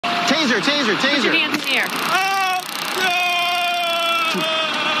taser. Put your hands in the air.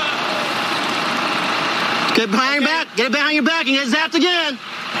 Get behind your back. Get it behind your back and get zapped again.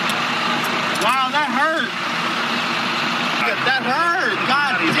 Wow, that hurt. That hurt.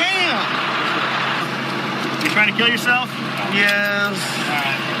 God damn. You trying to kill yourself? Yes.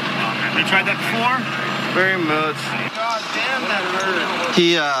 Have you tried that before? Very much. God damn, that hurt.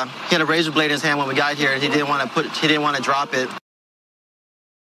 He had a razor blade in his hand when we got here, and he didn't want to drop it.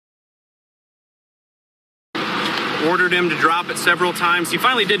 Ordered him to drop it several times. He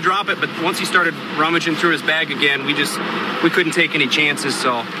finally did drop it, but once he started rummaging through his bag again, we couldn't take any chances.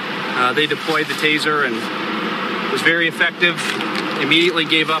 So they deployed the taser and it was very effective. Immediately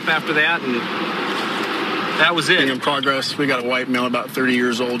gave up after that, and that was it. In progress. We got a white male about 30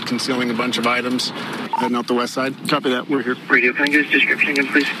 years old concealing a bunch of items heading out the west side. Copy that. We're here. Radio, can I get his description again,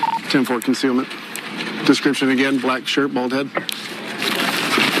 please? 10-4 concealment. Description again, black shirt, bald head.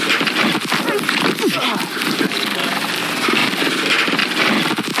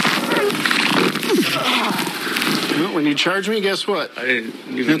 Well, when you charge me, guess what? I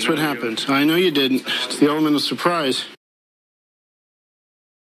didn't. That's what happened. I know you didn't. It's the element of surprise.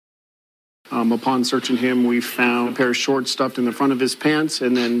 Upon searching him, we found a pair of shorts stuffed in the front of his pants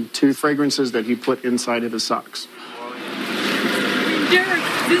and then 2 fragrances that he put inside of his socks. Derek,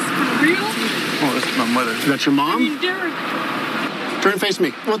 is this for real? Oh, that's my mother. Is that your mom? Derek. Turn and face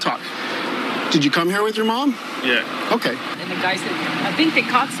me. We'll talk. Did you come here with your mom? Yeah. Okay. And the guy said, I think they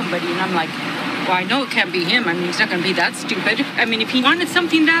caught somebody. And I'm like, well, I know it can't be him. I mean, he's not going to be that stupid. I mean, if he wanted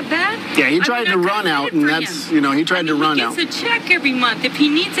something that bad. Yeah, he tried to run out, and that's, he tried to run out. He gets a check every month. If he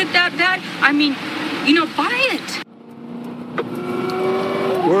needs it that bad, I mean, buy it.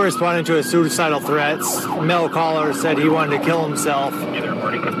 We're responding to a suicidal threats. A male caller said he wanted to kill himself,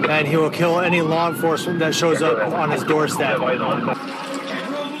 and he will kill any law enforcement that shows up on his doorstep.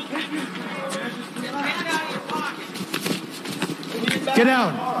 Get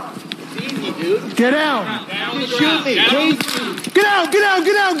down. Get down. Shoot me, please. Get out. Get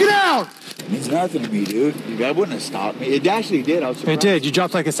out. It means nothing to me, dude. That wouldn't have stopped me. It actually did. I was surprised. It did. You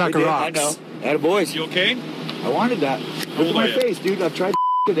dropped like a sack of rocks. I know. That boys. You okay? I wanted that. Look at my face, dude. I've tried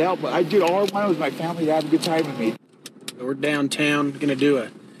to help, but all I wanted was my family to have a good time with me. We're downtown, gonna do a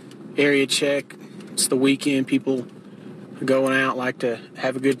area check. It's the weekend. People are going out, like to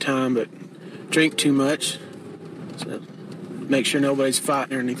have a good time, but drink too much. So make sure nobody's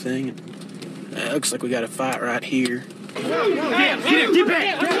fighting or anything. It looks like we got a fight right here. Get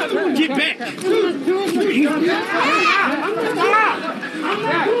back! Get back!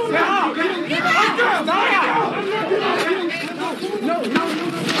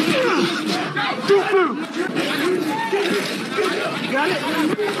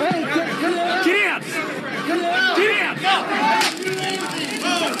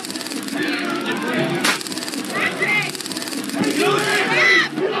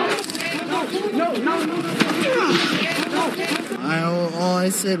 All I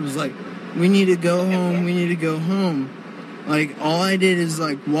said was like, we need to go home. Like, all I did is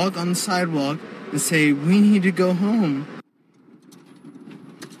like walk on the sidewalk and say, we need to go home.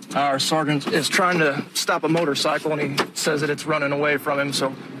 Our sergeant is trying to stop a motorcycle, and he says that it's running away from him,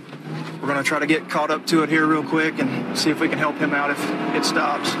 so we're going to try to get caught up to it here real quick and see if we can help him out if it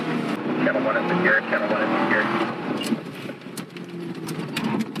stops. Channel 1 is secured. Channel 1 is secured.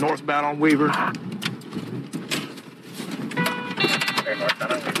 Northbound on Weaver. Okay,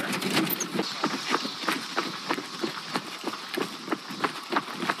 northbound on Weaver.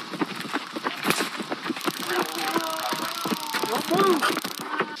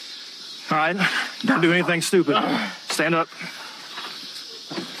 All right, don't do anything stupid. Stand up.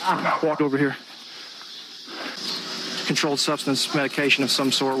 Walk over here. Controlled substance medication of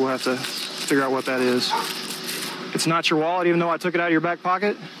some sort. We'll have to figure out what that is. It's not your wallet, even though I took it out of your back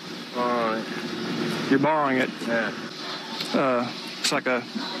pocket. You're borrowing it. Yeah. It's like a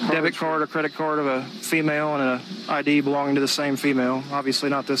debit card or credit card of a female and an ID belonging to the same female. Obviously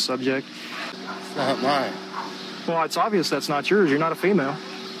not this subject. It's not mine. Well, it's obvious that's not yours. You're not a female.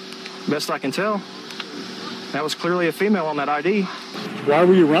 Best I can tell. That was clearly a female on that ID. Why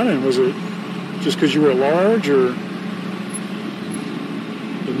were you running? Was it just because you were large, or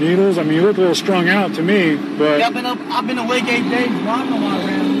the needles? I mean, you look a little strung out to me, but... Yeah, I've been awake 8 days. I know why I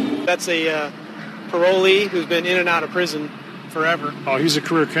ran. That's a parolee who's been in and out of prison forever. Oh, he's a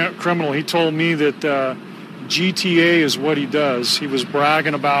career criminal. He told me that GTA is what he does. He was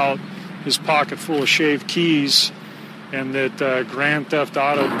bragging about his pocket full of shaved keys, and that Grand Theft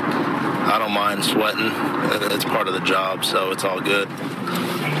Auto... I don't mind sweating. It's part of the job, so it's all good.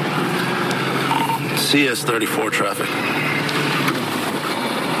 CS 34 traffic.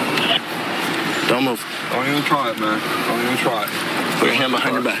 Don't move. Don't even try it, man. Don't even try it. Put your hand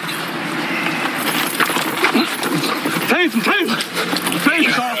behind your back. Tase him, tase him. Tase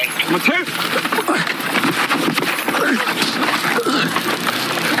him, Carl. I'm gonna tase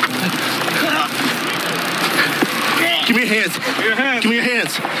Give me your hands. Give me your hands. Give me your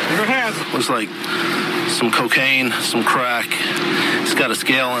hands. Give me your hands. It was like some cocaine, some crack. He's got a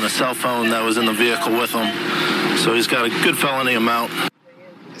scale and a cell phone that was in the vehicle with him. So he's got a good felony amount.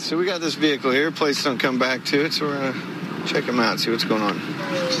 So we got this vehicle here. Plates don't come back to it, so we're going to check him out, see what's going on.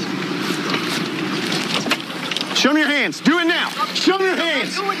 Show me your hands. Do it now. Show me your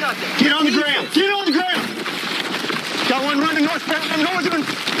hands. Get on the ground. Get on the ground. Got one running northbound. Northern.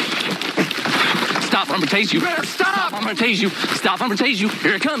 Stop, I'm gonna tase you. You better stop. I'm gonna tase you. Stop, I'm gonna tase you.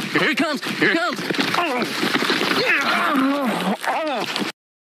 Here it comes. Here it comes. Here it comes.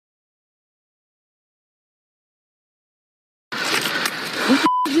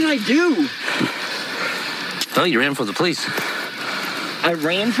 What did I do? Oh, you ran for the police. I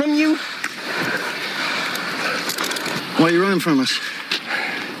ran from you? Why are you running from us?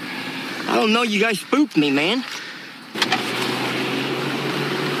 I don't know. You guys spooked me, man.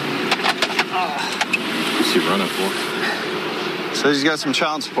 What's he running for? Says he's got some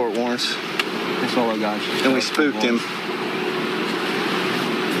child support warrants. That's all I got. And we spooked him.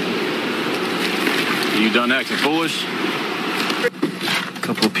 You done acting foolish? A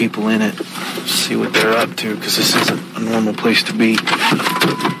couple of people in it. See what they're up to, because this isn't a normal place to be.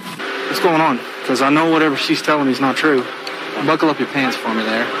 What's going on? Because I know whatever she's telling me is not true. Buckle up your pants for me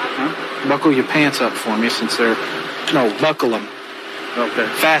there. Huh? Buckle your pants up for me since they're... No, buckle them. Okay.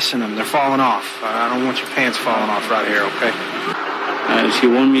 Fasten them. They're falling off. I don't want your pants falling off right here, okay? She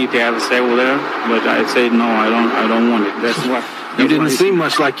wanted me to have a sex with her, but I said no, I don't want it. That's why. You didn't seem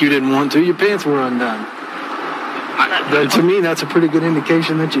much like you didn't want to. Your pants were undone. To me, that's a pretty good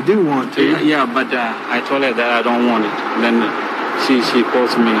indication that you do want to. Yeah, but I told her that I don't want it. Then she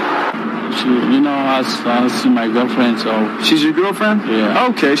calls me. I see my girlfriend, so... She's your girlfriend? Yeah.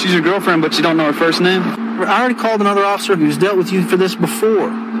 Okay, she's your girlfriend, but you don't know her first name? I already called another officer who's dealt with you for this before.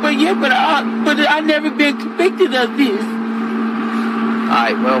 But I've never been convicted of this. All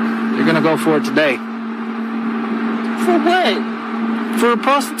right, well, you're going to go for it today. For what? For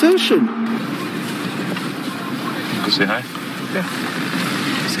prostitution. Go say hi. Yeah.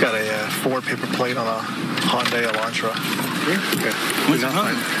 He's got a Ford paper plate on a Hyundai Elantra. Yeah? Okay. What's it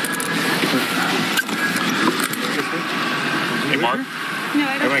on? Hey, Mark. No,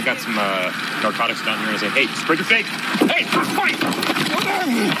 Everyone got some narcotics down here. I said, hey, spread your fake. Hey, fight!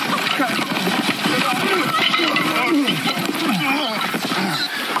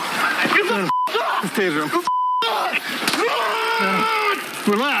 Taser him.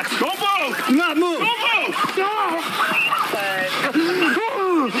 Relax. Don't move! Do not move. Don't move!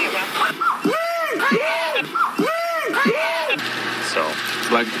 So,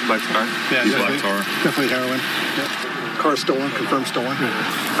 Black tar? Yeah, Black tar. Definitely heroin. Yep. Car stolen, confirmed stolen.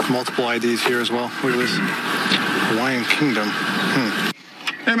 Multiple IDs here as well. Look at this. Hawaiian Kingdom.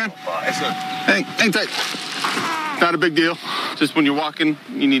 Hey, man. Hang tight. Not a big deal. Just when you're walking,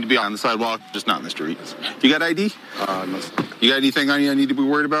 you need to be on the sidewalk, just not in the streets. You got ID? No. You got anything on you I need to be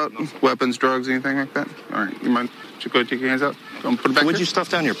worried about? No. Weapons, drugs, anything like that? All right. You mind just go ahead and take your hands out? Go and put it back What'd here? you stuff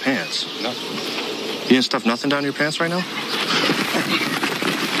down your pants? No. You didn't stuff nothing down your pants right now?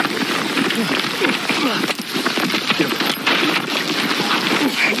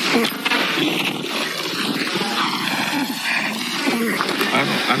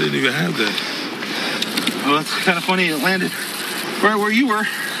 I didn't even have that. Well, that's kind of funny. It landed right where you were.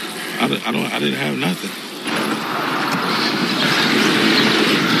 I didn't have nothing.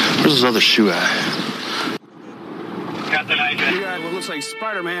 Where's his other shoe at? We got what looks like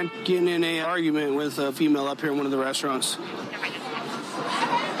Spider-Man getting in an argument with a female up here in one of the restaurants.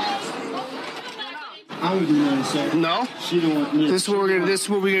 I would do nothing, sir. No? She don't want me. This is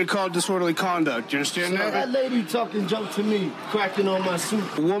what we're gonna call disorderly conduct. You understand that? That lady talking junk to me, cracking on my suit.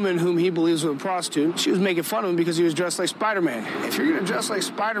 A woman whom he believes was a prostitute, she was making fun of him because he was dressed like Spider-Man. If you're gonna dress like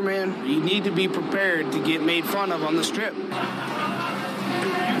Spider-Man, you need to be prepared to get made fun of on the strip.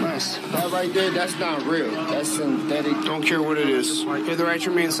 Nice. That right there, that's not real. That's synthetic. Don't care what it is. You have the right to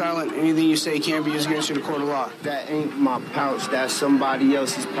remain silent. Anything you say can't be used against you in a court of law. That ain't my pouch. That's somebody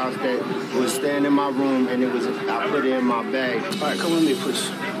else's pouch that was staying in my room, and I put it in my bag. All right, come with me, please.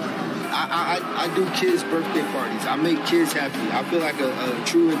 I do kids' birthday parties. I make kids happy. I feel like a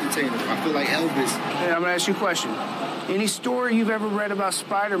true entertainer. I feel like Elvis. Hey, I'm gonna ask you a question. Any story you've ever read about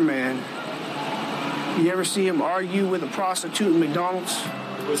Spider-Man, you ever see him argue with a prostitute at McDonald's?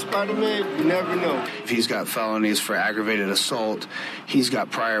 With Spider-Man, you never know. He's got felonies for aggravated assault. He's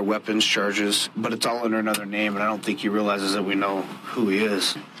got prior weapons charges, but it's all under another name, and I don't think he realizes that we know who he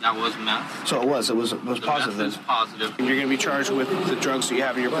is. That was meth. So it was positive. Meth is positive. You're going to be charged with the drugs that you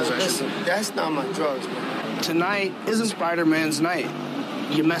have in your possession. Listen, that's not my drugs, man. Tonight isn't Spider-Man's night.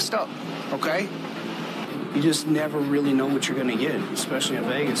 You messed up, okay? You just never really know what you're going to get, especially in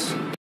Vegas.